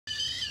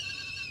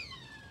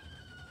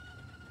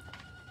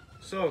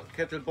So,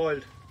 kettle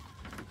boiled.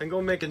 I'm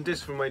going making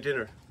this for my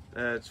dinner.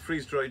 It's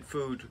freeze-dried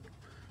food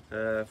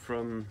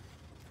from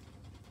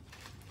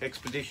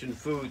Expedition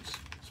Foods.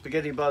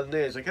 Spaghetti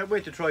bolognese. I can't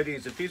wait to try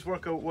these. If these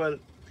work out well,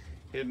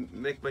 it'll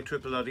make my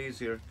trip a lot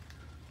easier.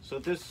 So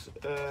this,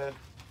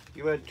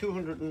 you add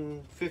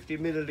 250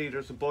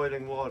 milliliters of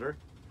boiling water.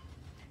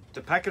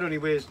 The packet only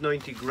weighs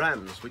 90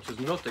 grams, which is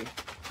nothing.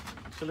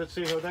 So let's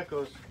see how that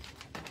goes.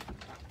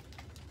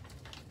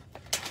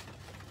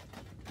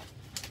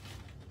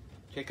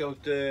 Take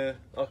out the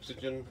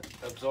oxygen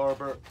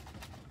absorber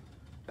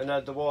and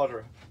add the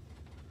water.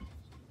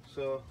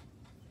 So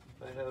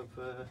I have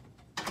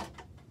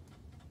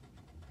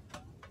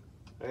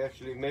I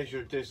actually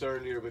measured this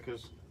earlier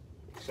because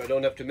so I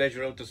don't have to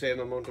measure out the same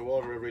amount of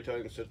water every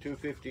time. So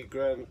 250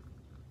 grams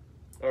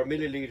or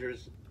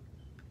milliliters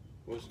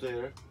was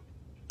there.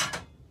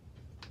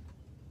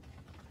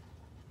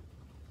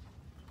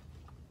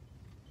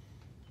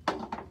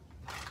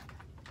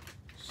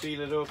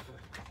 Seal it up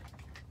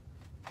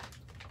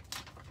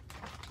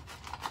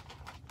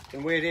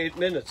and wait 8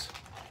 minutes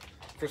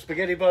for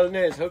spaghetti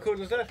bolognese. How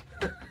cool is that?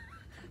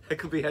 That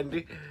could be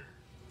handy.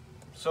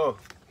 So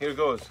here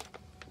goes.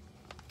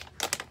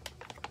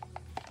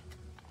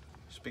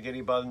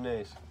 Spaghetti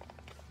bolognese.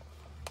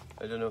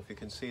 I don't know if you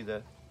can see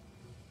that.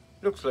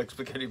 Looks like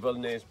spaghetti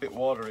bolognese, a bit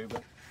watery,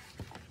 but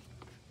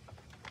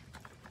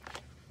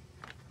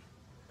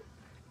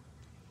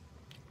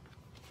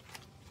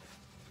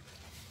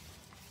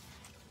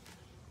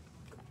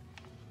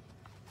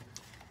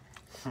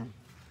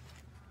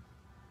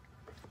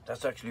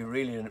that's actually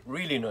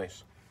really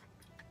nice.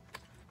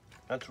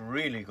 That's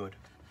really good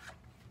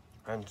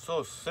and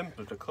so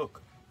simple to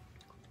cook.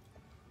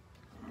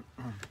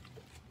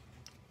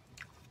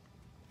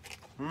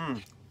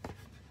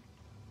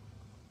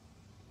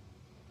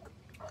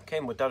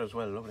 Came with that as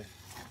well, lovely.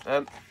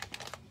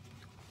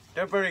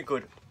 They're very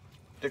good.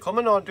 They come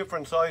in all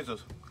different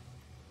sizes.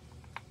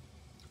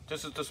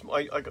 This is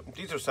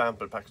these are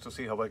sample packs to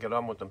see how I get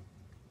on with them.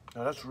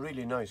 Now that's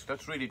really nice.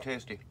 That's really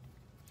tasty.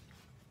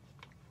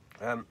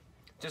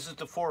 This is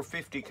the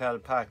 450 cal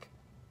pack.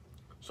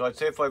 So I'd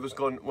say if I was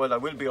going, well, I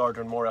will be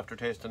ordering more after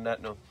tasting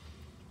that now.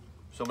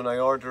 So when I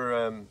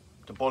order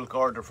the bulk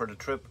order for the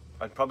trip,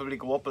 I'd probably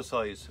go up a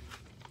size.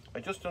 I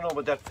just don't know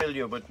would that fill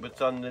you, but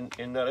what's on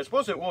in that. I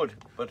suppose it would,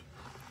 but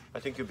I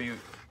think you'd be,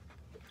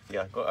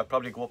 yeah, I'd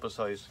probably go up a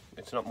size.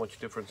 It's not much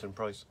difference in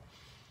price.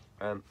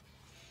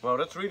 Wow,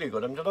 that's really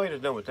good. I'm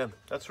delighted now with them.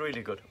 That's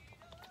really good.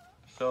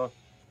 So,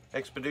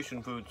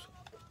 Expedition Foods.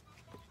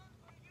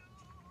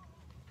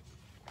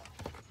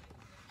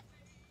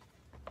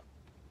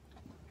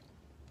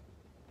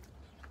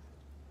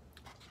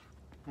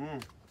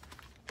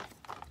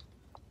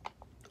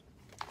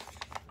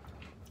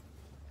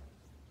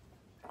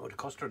 Oh, the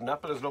custard and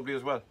apple is lovely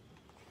as well.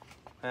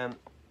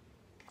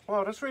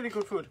 Wow, that's really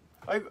good food.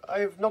 I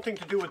have nothing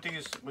to do with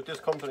this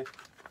company.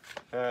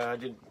 I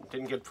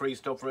didn't get free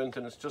stuff or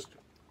anything. It's just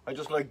I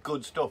just like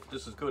good stuff.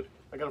 This is good.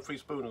 I got a free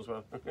spoon as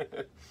well.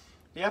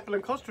 The apple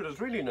and custard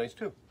is really nice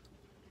too.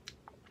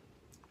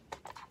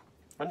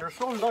 And they're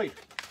so light.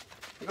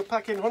 You could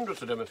pack in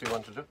hundreds of them if you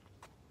wanted to.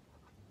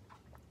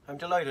 I'm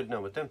delighted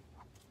now with them.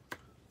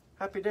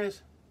 Happy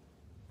days.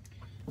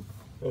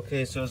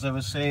 Okay, so as I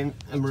was saying,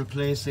 I'm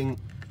replacing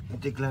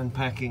the gland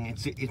packing.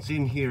 It's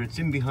in here. It's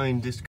in behind this